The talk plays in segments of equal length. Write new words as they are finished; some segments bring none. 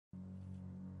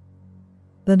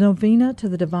The Novena to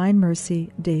the Divine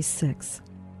Mercy, Day 6.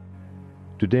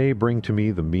 Today bring to me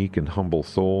the meek and humble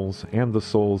souls, and the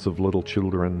souls of little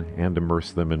children, and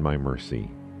immerse them in my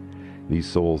mercy. These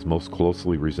souls most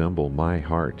closely resemble my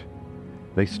heart.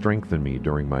 They strengthen me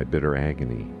during my bitter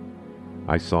agony.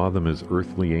 I saw them as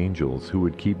earthly angels who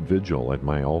would keep vigil at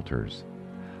my altars.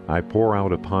 I pour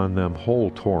out upon them whole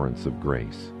torrents of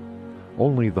grace.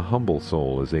 Only the humble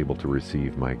soul is able to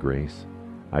receive my grace.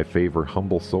 I favor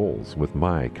humble souls with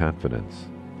my confidence.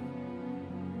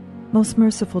 Most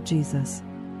merciful Jesus,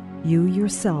 you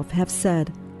yourself have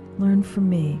said, "Learn from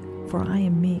me, for I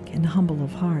am meek and humble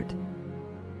of heart."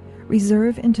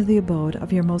 Reserve into the abode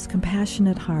of your most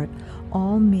compassionate heart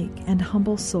all meek and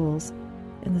humble souls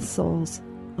and the souls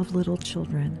of little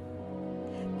children.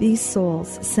 These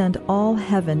souls send all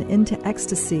heaven into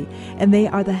ecstasy, and they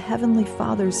are the Heavenly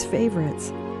Father's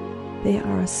favorites. They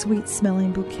are a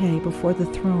sweet-smelling bouquet before the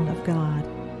throne of God.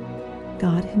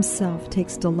 God Himself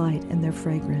takes delight in their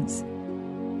fragrance.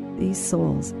 These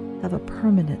souls have a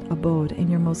permanent abode in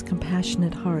your most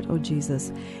compassionate heart, O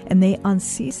Jesus, and they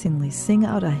unceasingly sing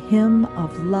out a hymn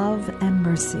of love and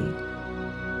mercy.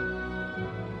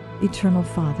 Eternal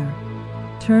Father,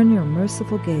 turn your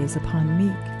merciful gaze upon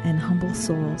meek and humble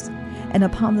souls, and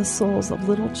upon the souls of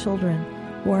little children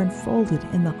who are enfolded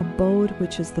in the abode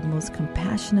which is the most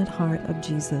compassionate heart of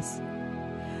Jesus.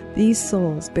 These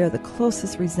souls bear the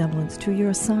closest resemblance to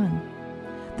your Son.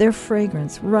 Their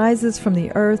fragrance rises from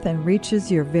the earth and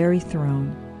reaches your very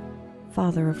throne.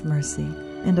 Father of mercy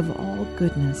and of all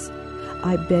goodness,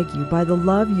 I beg you, by the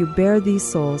love you bear these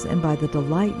souls and by the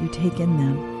delight you take in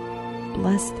them,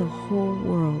 bless the whole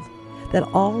world, that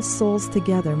all souls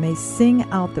together may sing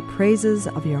out the praises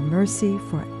of your mercy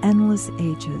for endless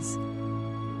ages.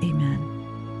 Amen.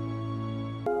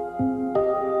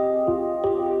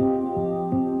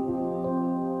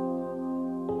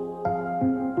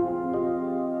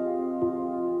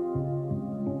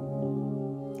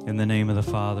 In the name of the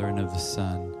Father, and of the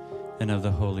Son, and of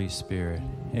the Holy Spirit.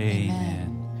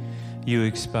 Amen. You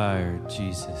expired,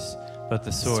 Jesus, but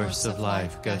the source of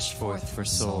life gushed forth for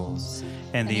souls,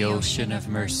 and the ocean of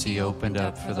mercy opened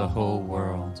up for the whole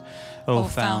world. O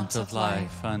fount of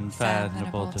life,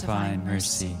 unfathomable divine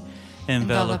mercy,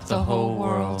 envelop the whole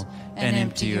world and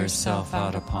empty yourself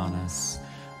out upon us.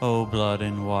 O blood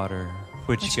and water,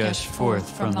 which gushed forth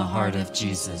from the heart of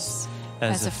Jesus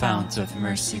as a fount of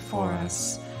mercy for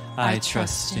us, I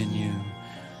trust in you.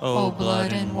 O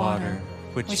blood and water,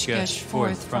 which gushed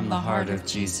forth from the heart of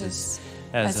Jesus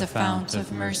as a fount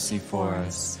of mercy for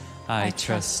us, I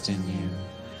trust in you.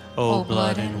 O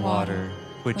blood and water,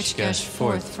 which gushed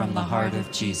forth from the heart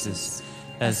of Jesus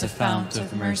as a fount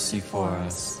of mercy for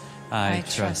us, I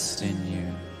trust in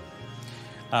you.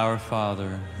 Our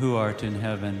Father, who art in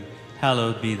heaven,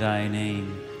 hallowed be thy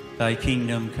name. Thy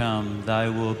kingdom come, thy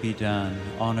will be done,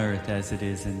 on earth as it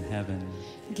is in heaven.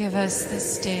 Give us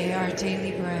this day our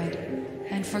daily bread,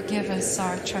 and forgive us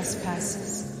our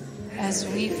trespasses, as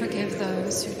we forgive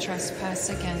those who trespass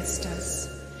against us.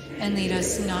 And lead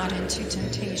us not into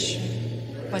temptation,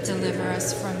 but deliver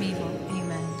us from evil.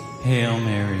 Amen. Hail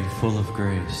Mary, full of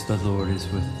grace, the Lord is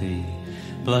with thee.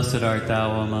 Blessed art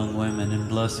thou among women, and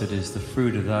blessed is the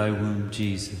fruit of thy womb,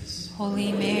 Jesus.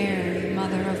 Holy Mary,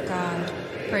 Mother of God,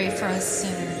 pray for us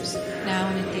sinners, now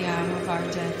and at the hour of our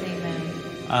death. Amen.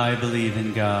 I believe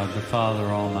in God, the Father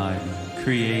Almighty,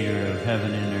 creator of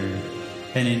heaven and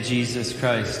earth, and in Jesus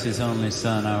Christ, his only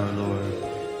Son, our Lord,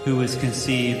 who was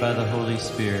conceived by the Holy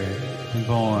Spirit and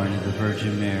born of the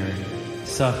Virgin Mary,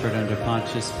 suffered under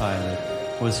Pontius Pilate,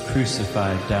 was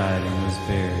crucified, died, and was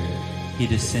buried. He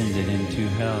descended into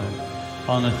hell.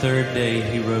 On the third day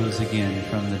he rose again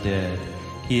from the dead.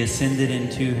 He ascended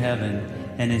into heaven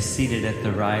and is seated at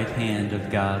the right hand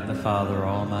of God the Father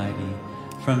Almighty.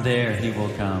 From there he will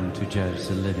come to judge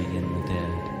the living and the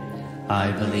dead.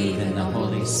 I believe in the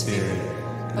Holy Spirit,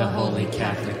 the Holy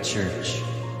Catholic Church,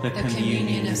 the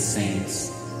communion of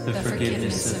saints, the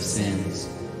forgiveness of sins,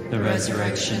 the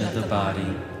resurrection of the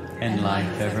body, and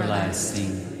life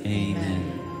everlasting.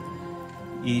 Amen.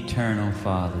 Eternal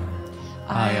Father,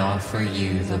 I offer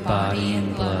you the body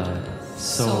and blood,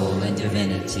 soul and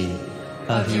divinity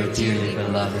of your dearly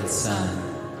beloved Son,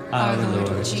 our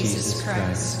Lord Jesus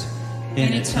Christ,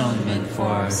 in atonement for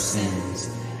our sins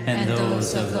and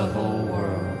those of the whole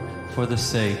world, for the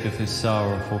sake of his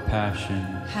sorrowful passion.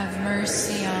 Have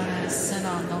mercy on us and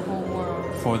on the whole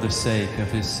world. For the sake of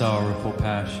his sorrowful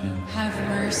passion. Have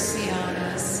mercy on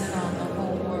us and on the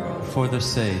whole world. For the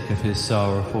sake of his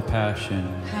sorrowful passion.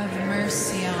 Have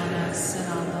mercy on us and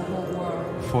on the whole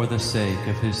world. For the sake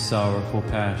of his sorrowful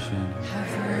passion.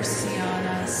 Have mercy on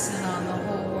us and on the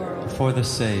whole world. For the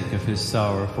sake of his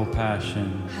sorrowful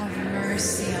passion, have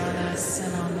mercy on us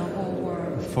and on the whole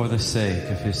world. for the sake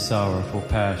of his sorrowful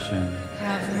passion,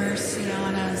 Have mercy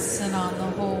on us and on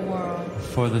the whole world.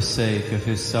 for the sake of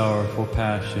his sorrowful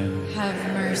passion, Have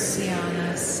mercy on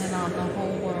us and on the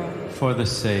whole world. for the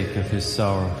sake of his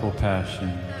sorrowful passion,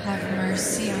 Have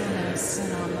mercy on us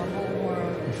and on the whole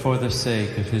world. for the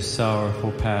sake of his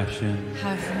sorrowful passion,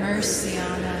 Have mercy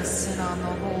on us and on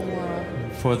the whole world.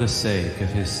 for the sake of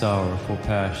his sorrowful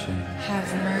passion.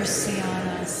 Have mercy on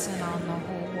us and on the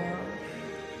whole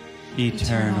world.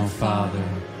 Eternal Father,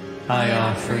 I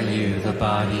offer you the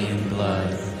body and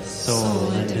blood,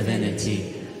 soul and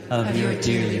divinity of your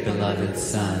dearly beloved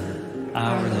Son,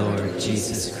 our Lord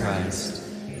Jesus Christ,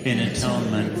 in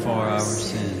atonement for our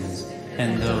sins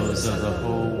and those of the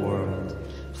whole world.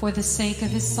 For the sake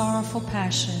of his sorrowful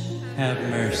passion. Have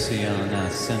mercy on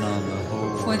us and on the whole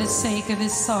world. For the sake of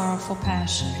his sorrowful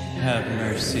passion. Have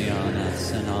mercy on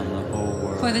us and on the whole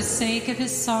world. For the sake of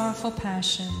his sorrowful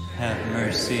passion. Have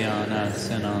mercy on us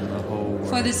and on the whole world.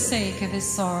 For the sake of his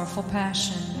sorrowful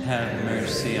passion. Have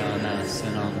mercy on us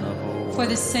and on the whole world. For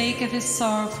the sake of his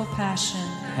sorrowful passion.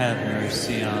 Have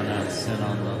mercy on us and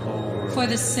on the whole world. For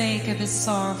the sake of his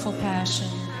sorrowful passion.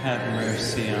 Have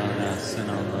mercy on us and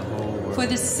on the whole world. For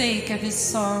the sake of his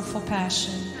sorrowful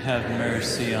passion. Have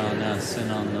mercy on us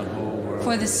and on the whole world.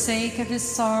 For the sake of his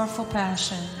sorrowful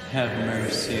passion. Have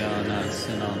mercy on us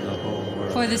and on the whole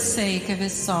world. For the sake of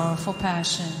his sorrowful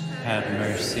passion. Have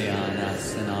mercy on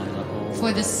us and on the whole world.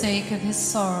 For the sake of his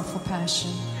sorrowful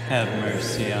passion. Have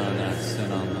mercy on us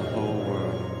and on the whole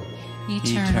world.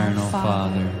 Eternal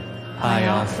Father, I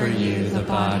offer you the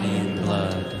body and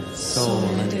blood, soul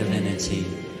and divinity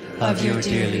of your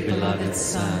dearly beloved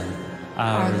Son,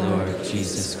 our Lord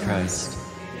Jesus Christ,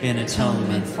 in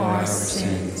atonement for our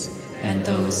sins and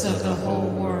those of the whole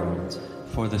world.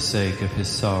 For the sake of his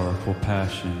sorrowful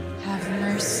passion, have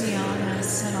mercy on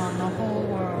us and on the whole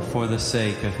world. for the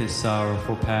sake of his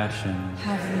sorrowful passion,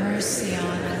 Have mercy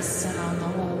on us and on the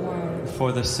whole world.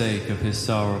 for the sake of his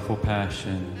sorrowful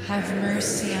passion, Have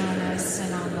mercy on us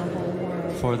and on the whole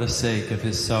world. for the sake of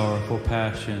his sorrowful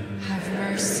passion, Have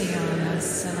mercy on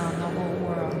us and on the whole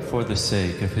world. for the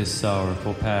sake of his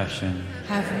sorrowful passion,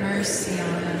 Have mercy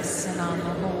on us and on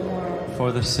the whole world.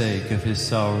 for the sake of his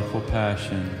sorrowful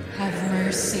passion, Have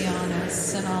mercy on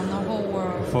us and on the whole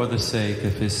world. for the sake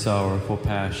of his sorrowful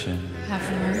passion,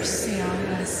 Have mercy on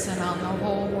us and on the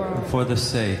whole world. for the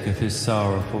sake of his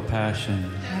sorrowful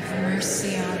passion, Have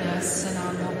mercy on us and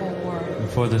on the whole world.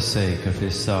 for the sake of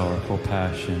his sorrowful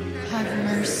passion, Have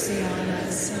mercy on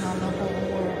us and on the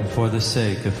whole world. for the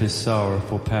sake of his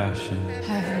sorrowful passion.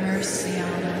 Have mercy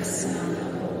on us and on the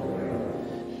whole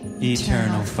world.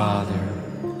 Eternal Father,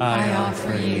 I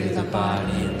offer you the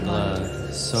body and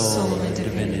blood, soul and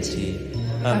divinity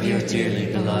of your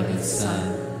dearly beloved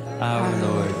Son, our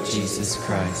Lord Jesus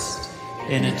Christ,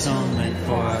 in atonement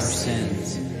for our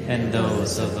sins and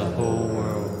those of the whole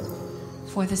world.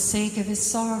 For the sake of his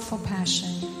sorrowful passion.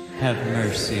 Have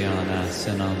mercy on us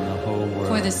and on the whole world.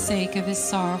 For the sake of his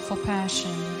sorrowful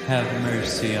passion. Have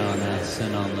mercy on us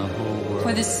and on the whole world.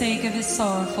 For the sake of his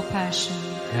sorrowful passion.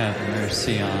 Have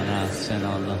mercy on us and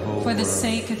on the whole world. For the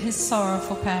sake of his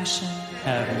sorrowful passion.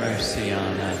 Have mercy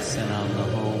on us and on the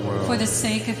whole world. For the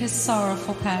sake of his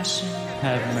sorrowful passion.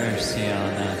 Have mercy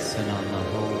on us and on the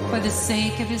whole world. For the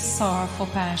sake of his sorrowful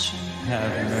passion.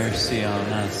 Have mercy on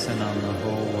us and on the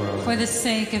whole world. For the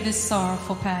sake of his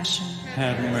sorrowful passion.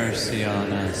 Have mercy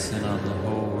on us and on the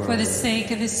whole world. For the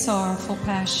sake of his sorrowful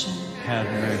passion. Have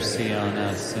mercy on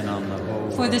us and on the whole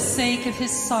world. For the sake of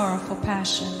his sorrowful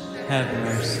passion. Have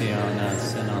mercy on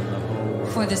us and on the whole world.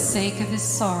 For the sake of his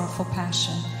sorrowful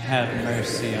passion. Have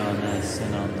mercy on us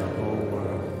and on the whole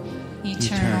world.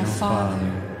 Eternal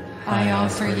Father, I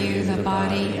offer you the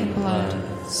body and blood,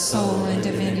 soul and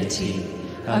divinity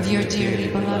of your dearly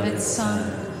beloved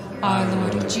Son, our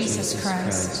Lord Jesus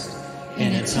Christ,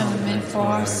 in atonement for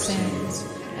our sins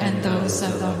and those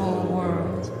of the whole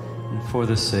world. And for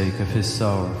the sake of his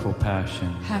sorrowful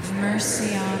passion, Have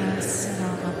mercy on us and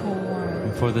on the whole world.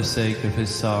 and for the sake of his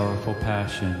sorrowful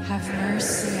passion, Have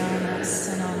mercy on us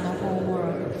and on the whole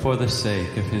world. for the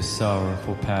sake of his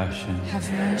sorrowful passion,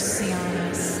 Have mercy on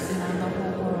us and on the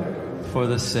whole world. for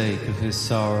the sake of his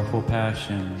sorrowful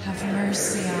passion, Have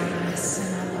mercy on us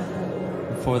and on the whole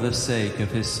world. for the sake of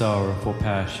his sorrowful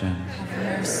passion, Have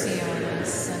mercy on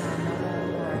us and on the whole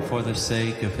world. for the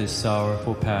sake of his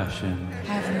sorrowful passion,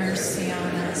 Have mercy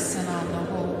on us and on the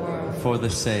whole world. for the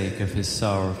sake of his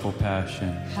sorrowful passion,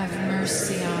 Have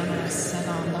mercy on us and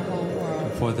on the whole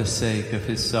world. for the sake of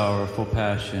his sorrowful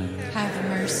passion, Have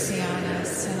mercy on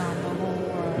us and on the whole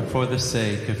world. and for the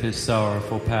sake of his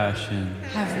sorrowful passion,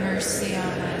 have mercy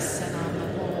on us and on the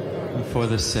whole world. and for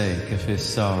the sake of his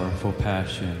sorrowful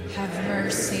passion, Have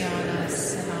mercy on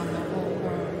us and on the whole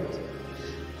world.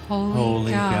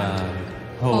 Holy God,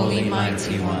 Holy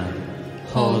Mighty One,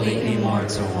 Holy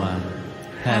Immortal One,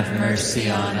 have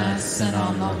mercy on us and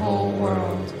on the whole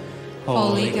world.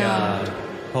 Holy God,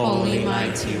 Holy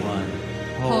Mighty One,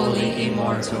 Holy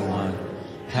Immortal One,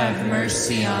 have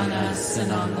mercy on us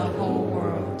and on the whole world.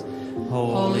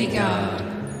 Holy God,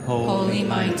 Holy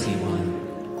Mighty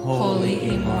One, Holy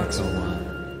Immortal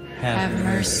One, have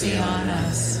mercy on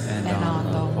us and on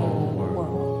the whole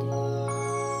world.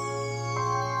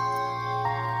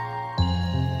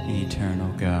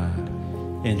 Eternal God,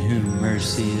 in whom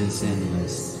mercy is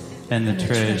endless, and the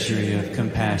treasury of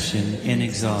compassion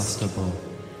inexhaustible,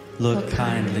 look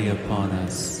kindly upon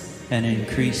us, and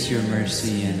increase your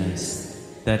mercy in us,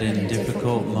 that in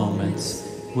difficult moments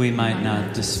we might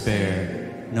not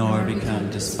despair, nor become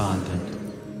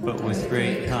despondent, but with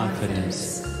great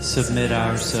confidence submit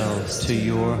ourselves to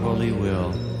your holy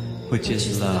will, which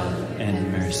is love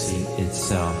and mercy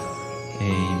itself.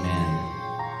 Amen.